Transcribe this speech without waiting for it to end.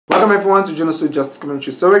Welcome everyone to Junosuede Justice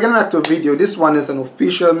Commentary. So we're gonna react to a video. This one is an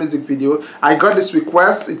official music video. I got this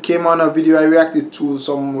request. It came on a video I reacted to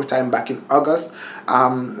some time back in August.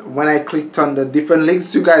 When I clicked on the different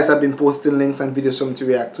links, you guys have been posting links and videos for me to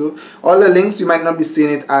react to. All the links, you might not be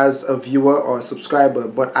seeing it as a viewer or a subscriber,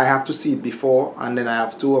 but I have to see it before and then I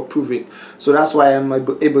have to approve it. So that's why I'm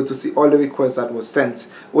able to see all the requests that was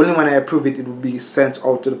sent. Only when I approve it, it will be sent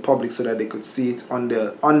out to the public so that they could see it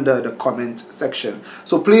under the comment section.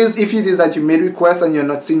 So please, if it is that you made requests and you're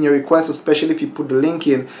not seeing your requests, especially if you put the link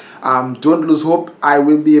in, don't lose hope. I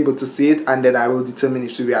will be able to see it and then I will determine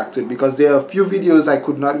if to react to it, because there are a few videos I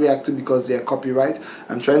could not react to because they are copyright.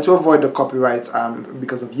 I'm trying to avoid the copyright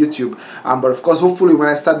because of YouTube, but of course hopefully when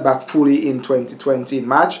I start back fully in 2020 in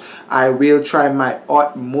March, I will try my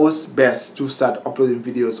utmost best to start uploading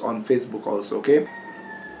videos on Facebook also. Okay,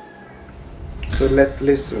 so let's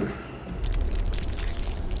listen.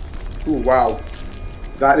 Oh wow,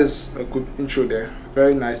 that is a good intro there.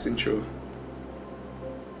 Very nice intro.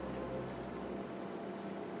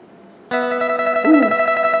 Ooh.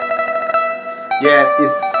 Yeah,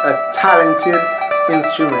 it's a talented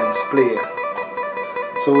instrument player.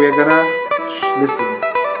 So we're gonna listen.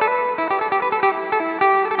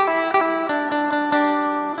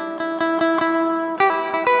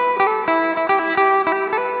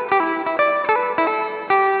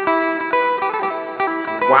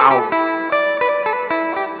 Wow.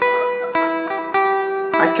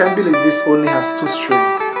 I can't believe this only has two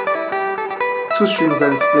strings. Two strings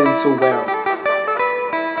and it's playing so well.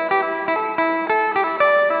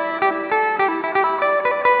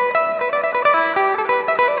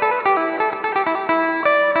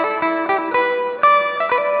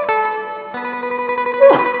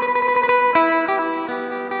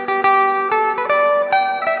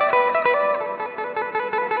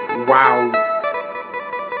 Wow.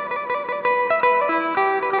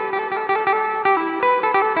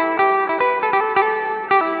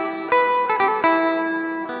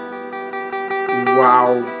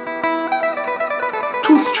 Wow.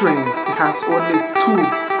 Two strings. It has only two.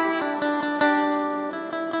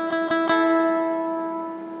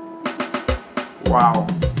 Wow.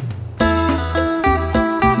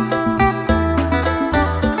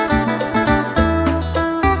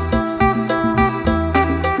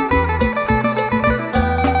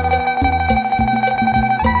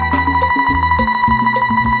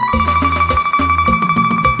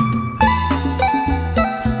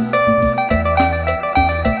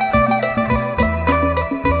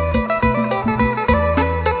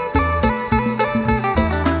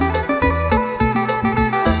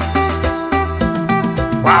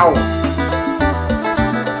 Wow.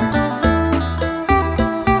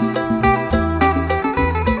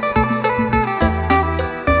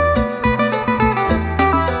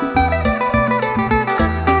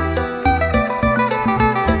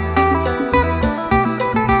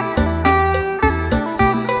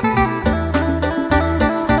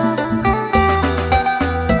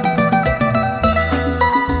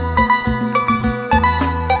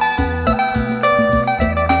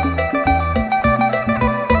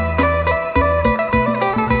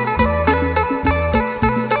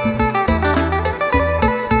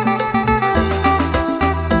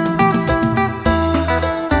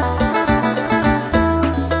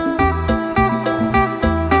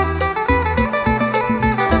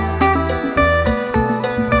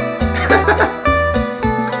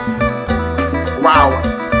 Wow.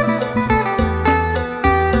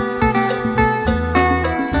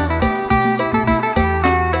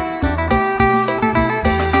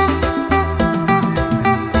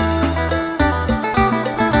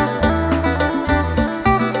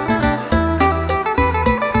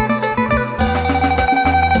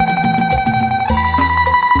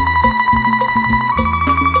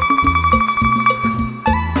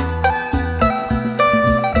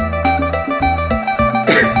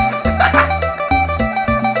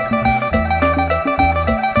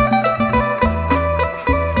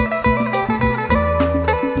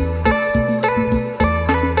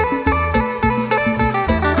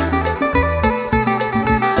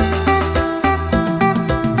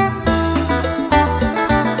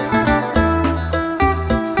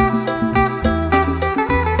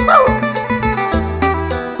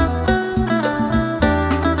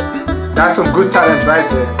 That's some good talent right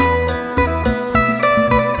there.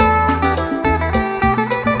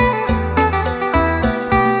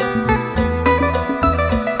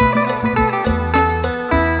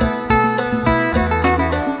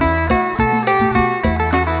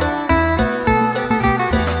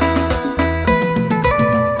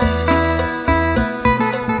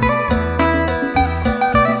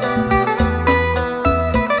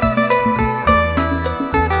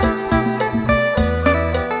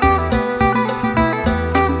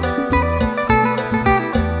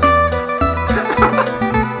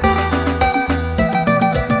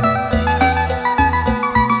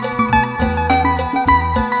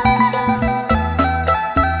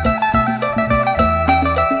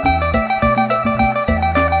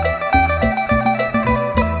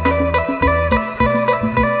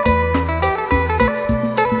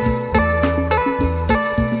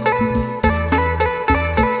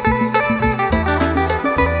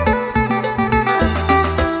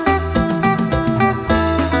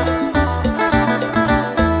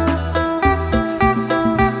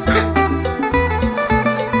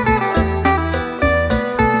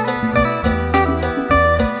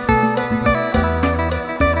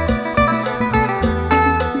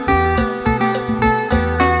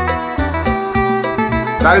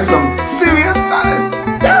 That is some serious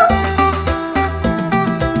talent. Yeah.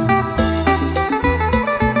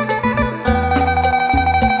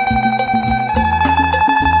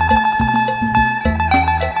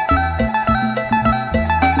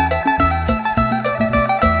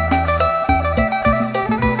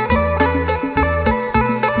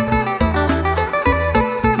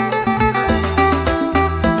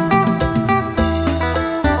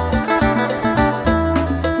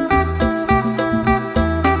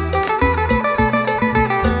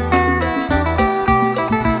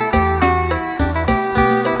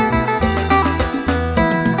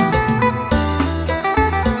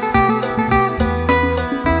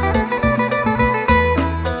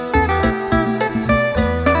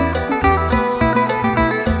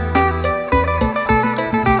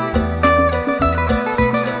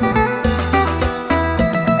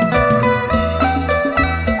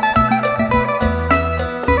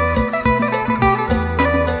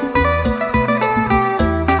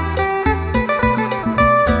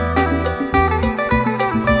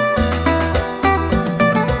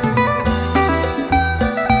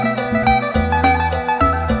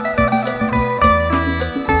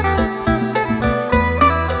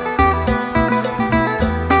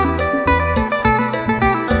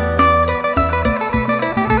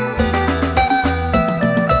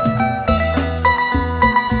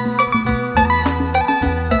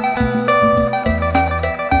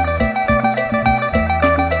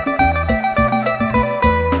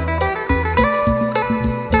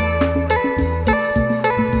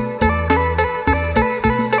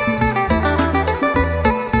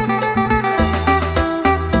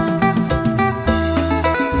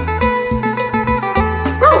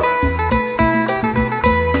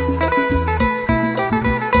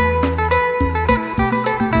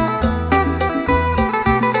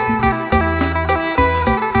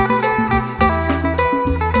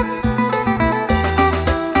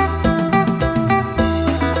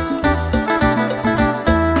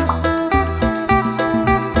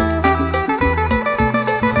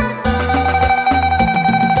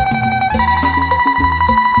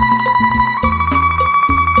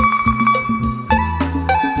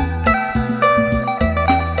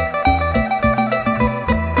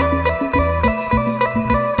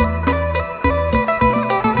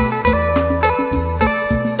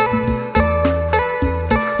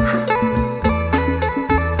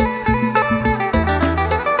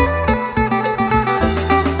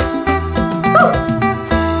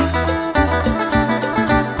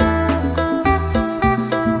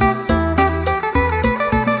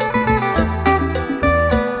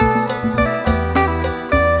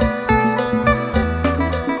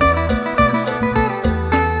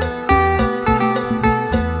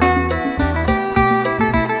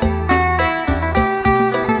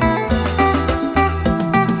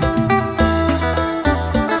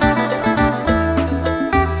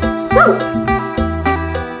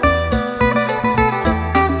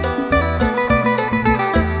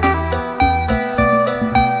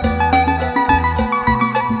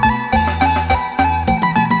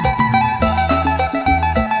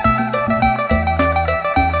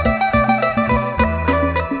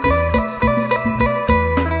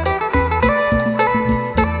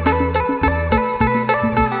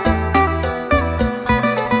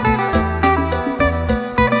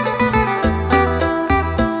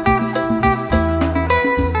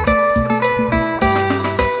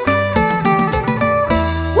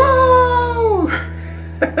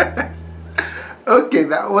 Okay,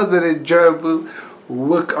 that was an enjoyable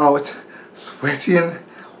workout, sweating,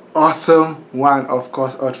 awesome one, of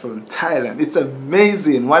course, out from Thailand. It's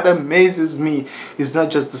amazing. What amazes me is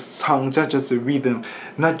not just the song, not just the rhythm,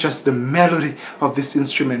 not just the melody of this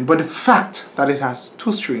instrument, but the fact that it has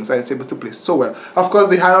two strings and it's able to play so well. Of course,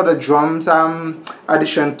 they had other drums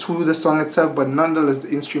addition to the song itself, but nonetheless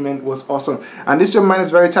the instrument was awesome. And this young man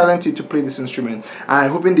is very talented to play this instrument, and I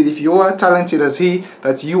hope indeed if you are talented as he,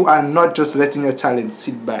 that you are not just letting your talent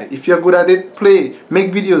sit by. If you're good at it, play,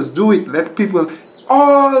 make videos, do it, let people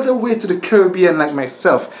all the way to the Caribbean like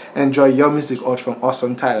myself enjoy your music out from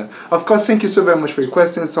awesome Thailand. Of course, thank you so very much for your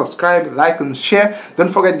questions. Subscribe, like and share. Don't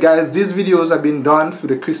forget guys, these videos have been done for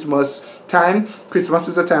the Christmas time. Christmas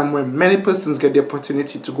is a time where many persons get the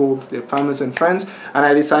opportunity to go with their families and friends, and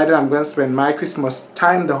I decided I'm going to spend my Christmas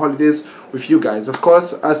time, the holidays, with you guys. Of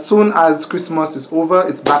course, as soon as Christmas is over,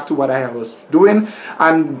 it's back to what I was doing,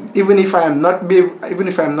 and even if I am not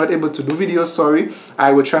able to do videos, sorry,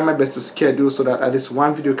 I will try my best to schedule so that at least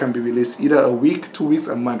one video can be released either a week, 2 weeks,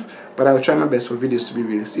 a month. But I will try my best for videos to be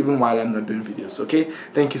released even while I'm not doing videos. Okay,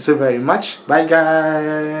 thank you so very much. Bye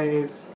guys.